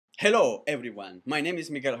Hello everyone, my name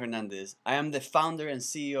is Miguel Hernandez. I am the founder and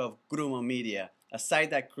CEO of GRUMO Media, a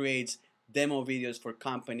site that creates demo videos for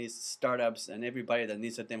companies, startups, and everybody that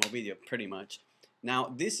needs a demo video, pretty much.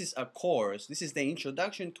 Now, this is a course, this is the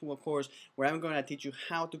introduction to a course where I'm going to teach you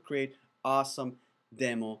how to create awesome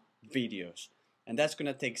demo videos. And that's going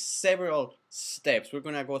to take several steps. We're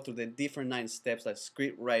going to go through the different 9 steps like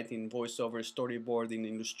script writing, voiceover,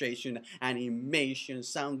 storyboarding, illustration, animation,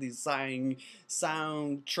 sound design,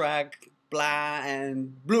 soundtrack, blah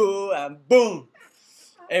and blue and boom.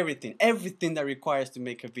 Everything that requires to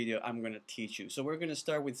make a video, I'm going to teach you. So we're going to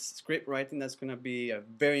start with script writing. That's going to be a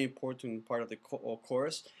very important part of the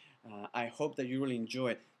course. I hope that you really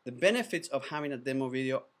enjoy it. The benefits of having a demo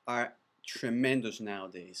video are tremendous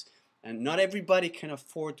nowadays. And not everybody can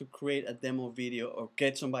afford to create a demo video or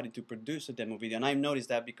get somebody to produce a demo video. And I've noticed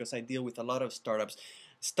that because I deal with a lot of startups.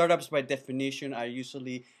 Startups by definition are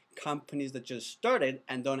usually companies that just started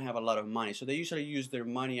and don't have a lot of money. So they usually use their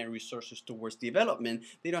money and resources towards development.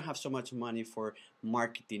 They don't have so much money for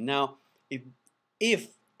marketing. Now, if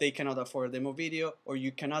they cannot afford a demo video or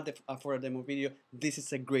you cannot afford a demo video, this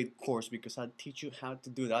is a great course because I'll teach you how to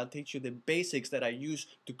do that. I'll teach you the basics that I use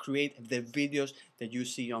to create the videos that you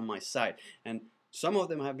see on my site. And some of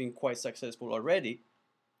them have been quite successful already.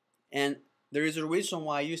 And there is a reason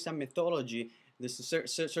why I use that methodology. There's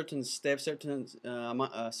certain steps, certain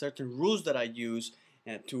rules that I use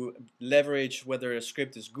to leverage whether a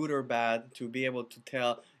script is good or bad, to be able to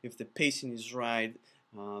tell if the pacing is right,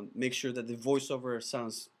 make sure that the voiceover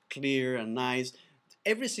sounds clear and nice.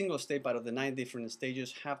 Every single step out of the 9 different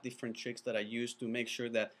stages have different tricks that I use to make sure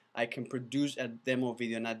that I can produce a demo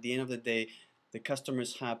video, and at the end of the day the customer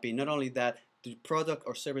is happy. Not only that, the product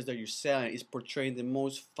or service that you're selling is portrayed in the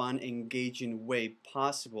most fun, engaging way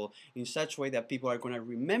possible, in such a way that people are going to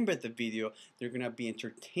remember the video, they're going to be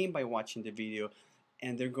entertained by watching the video,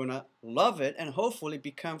 and they're going to love it and hopefully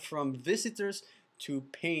become from visitors to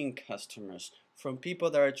paying customers, from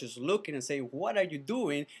people that are just looking and say, what are you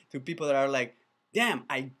doing, to people that are like, damn,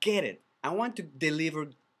 I get it. I want to deliver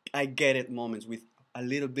I get it moments with a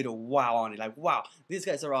little bit of wow on it, like, wow, these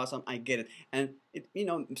guys are awesome, I get it. And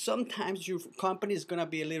sometimes your company is gonna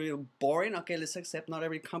be a little bit boring. Okay, let's accept not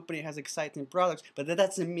every company has exciting products, but that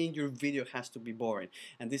doesn't mean your video has to be boring.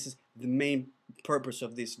 And this is the main purpose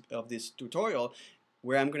of this tutorial,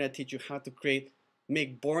 where I'm gonna teach you how to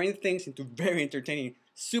make boring things into very entertaining,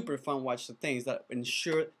 super fun watch the things that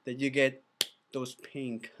ensure that you get those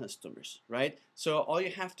paying customers, right? So all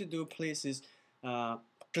you have to do, please, is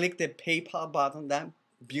click the PayPal button, that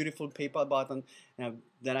beautiful PayPal button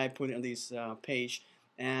that I put on this page,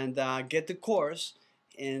 and get the course.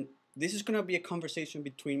 And this is gonna be a conversation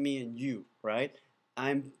between me and you, right?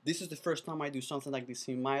 This is the first time I do something like this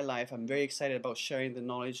in my life. I'm very excited about sharing the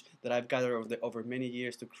knowledge that I've gathered over many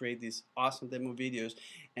years to create these awesome demo videos.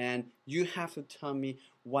 And you have to tell me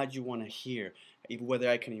what you want to hear, whether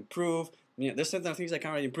I can improve. There's certain things I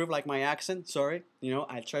can't really improve, like my accent. Sorry,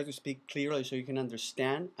 I try to speak clearly so you can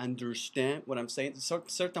understand what I'm saying.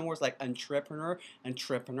 Certain words like entrepreneur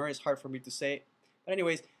is hard for me to say. But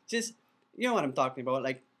anyways, just you know what I'm talking about,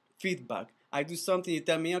 like feedback. I do something, you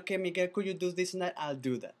tell me, okay, Miguel, could you do this and that? I'll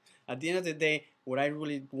do that. At the end of the day, what I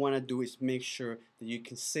really want to do is make sure that you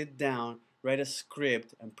can sit down, write a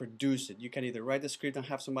script, and produce it. You can either write the script and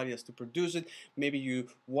have somebody else to produce it. Maybe you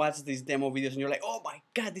watch these demo videos and you're like, oh my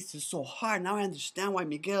God, this is so hard. Now I understand why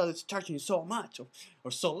Miguel is charging so much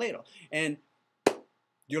or so little. And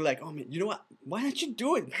you're like, oh man, you know what? Why don't you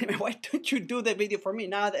do it? Why don't you do the video for me?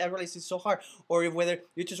 Now that I realize it's so hard. Or whether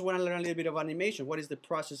you just want to learn a little bit of animation. What is the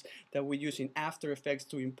process that we use in After Effects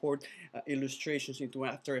to import illustrations into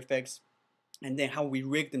After Effects? And then how we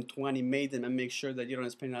rig them to animate them and make sure that you don't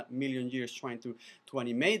spend a million years trying to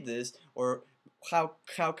animate this. Or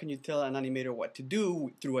how can you tell an animator what to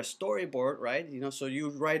do through a storyboard, right? So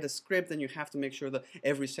you write a script and you have to make sure that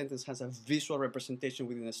every sentence has a visual representation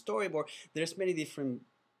within a storyboard. There's many different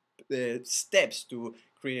steps to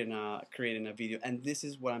creating a video, and this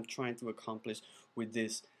is what I'm trying to accomplish with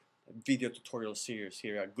this video tutorial series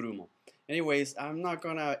here at GRUMO. Anyways, I'm not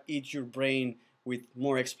gonna eat your brain with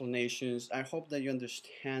more explanations. I hope that you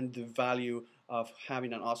understand the value of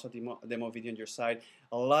having an awesome demo video on your site.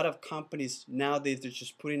 A lot of companies nowadays, they're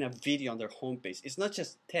just putting a video on their homepage. It's not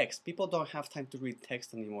just text. People don't have time to read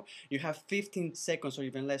text anymore. You have 15 seconds or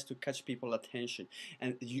even less to catch people's attention.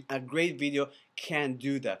 And a great video can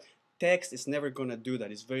do that. Text is never going to do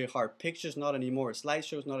that. It's very hard. Pictures, not anymore.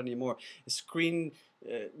 Slideshows, not anymore. Screen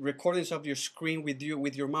recordings of your screen with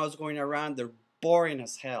your mouse going around, they're boring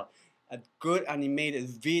as hell. A good animated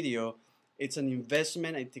video, it's an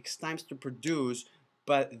investment. It takes time to produce,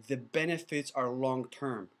 but the benefits are long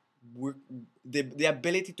term. the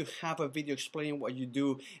ability to have a video explaining what you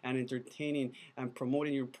do and entertaining and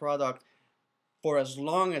promoting your product for as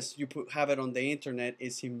long as you have it on the internet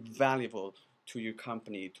is invaluable to your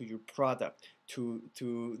company, to your product, to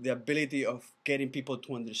the ability of getting people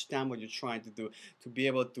to understand what you're trying to do, to be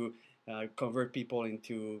able to convert people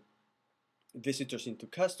into visitors, into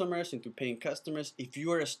customers, into paying customers. If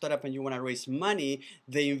you are a startup and you want to raise money,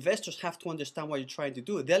 the investors have to understand what you're trying to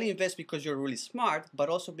do. They'll invest because you're really smart, but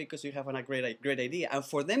also because you have a great idea. And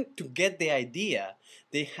for them to get the idea,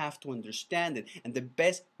 they have to understand it. And the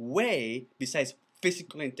best way, besides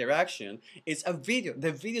physical interaction, is a video.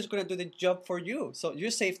 The video is going to do the job for you. So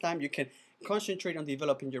you save time. You can concentrate on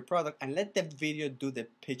developing your product and let the video do the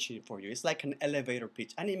pitching for you. It's like an elevator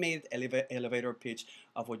pitch, animated elevator pitch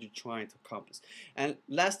of what you're trying to accomplish. And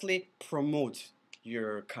lastly, promote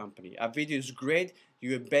your company. A video is great.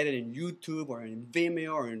 You embed it in YouTube or in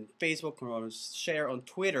Vimeo or in Facebook or share on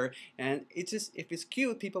Twitter, and it's just, if it's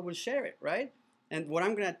cute, people will share it, right? And what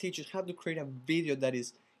I'm gonna teach you is how to create a video that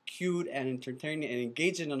is cute and entertaining and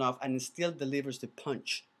engaging enough and it still delivers the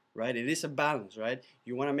punch. Right? It is a balance, right?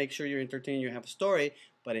 You want to make sure you're entertaining, you have a story,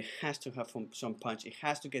 but it has to have some punch. It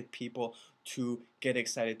has to get people to get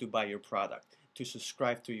excited to buy your product, to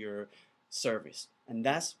subscribe to your service. And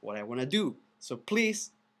that's what I want to do. So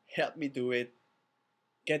please help me do it.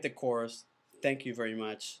 Get the course. Thank you very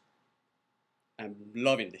much. I'm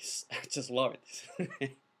loving this. I just love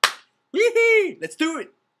it. Let's do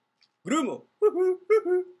it. GRUMO.